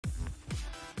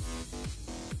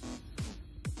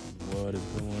What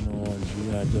is going on,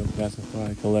 G.I. Joe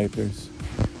Classified Collectors?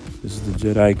 This is the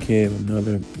Jedi Kid with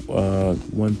another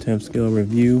 1/10 scale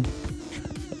review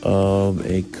of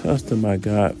a custom I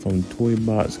got from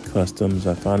Toybox Customs.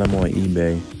 I found them on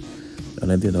eBay,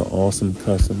 and I did an awesome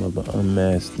custom of the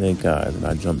unmasked Snake Eyes, and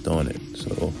I jumped on it.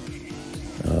 So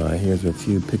here's a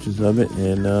few pictures of it,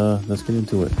 and let's get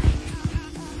into it.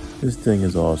 This thing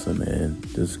is awesome, man.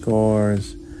 The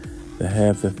scars, the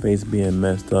half the face being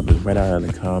messed up is right out of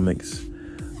the comics.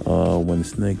 When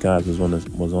Snake Eyes was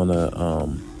on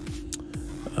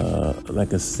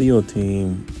like a SEAL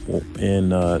team in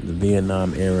the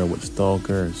Vietnam era with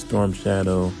Stalker, Storm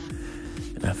Shadow,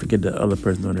 and I forget the other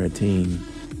person on their team.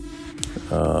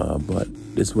 But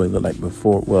this is what it looked like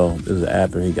before. Well, this is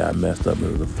after he got messed up.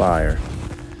 It was a fire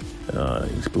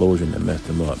explosion that messed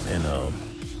him up, and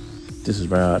this is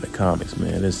right out of the comics,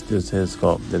 man. This head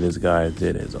sculpt that this guy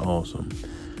did is awesome.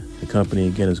 The company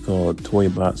again is called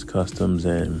Toybox Customs,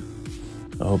 and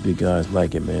I hope you guys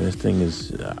like it, man. This thing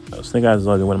is Snake Eyes is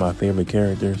always one of my favorite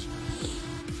characters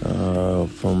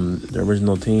from the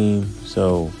original team.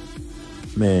 So,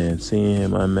 man, seeing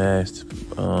him unmasked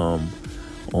on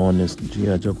this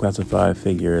G.I. Joe Classified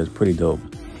figure is pretty dope.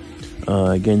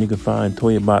 Again, you can find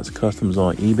Toybox Customs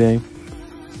on eBay.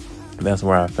 That's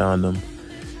where I found them.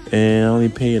 And I only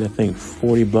paid, I think,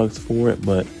 $40 for it,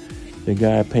 but the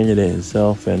guy painted it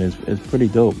himself, and it's pretty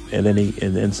dope. And then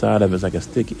and the inside of it's like a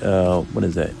sticky, what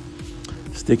is that?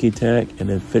 Sticky tack, and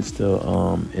it fits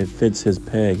his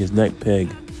peg, his neck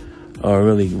peg,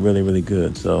 really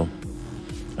good. So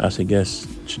I should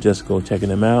just go checking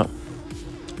them out.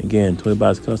 Again,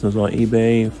 Toybox Customs on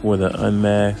eBay for the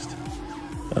unmasked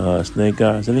Snake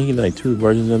Eyes. I think he did like 2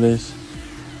 versions of this.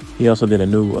 He also did a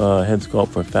new head sculpt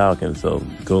for Falcon, so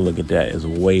go look at that. It's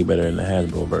way better than the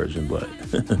Hasbro version, but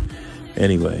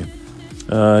anyway.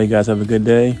 You guys have a good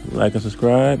day. Like and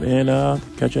subscribe, and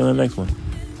catch you on the next one.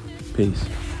 Peace.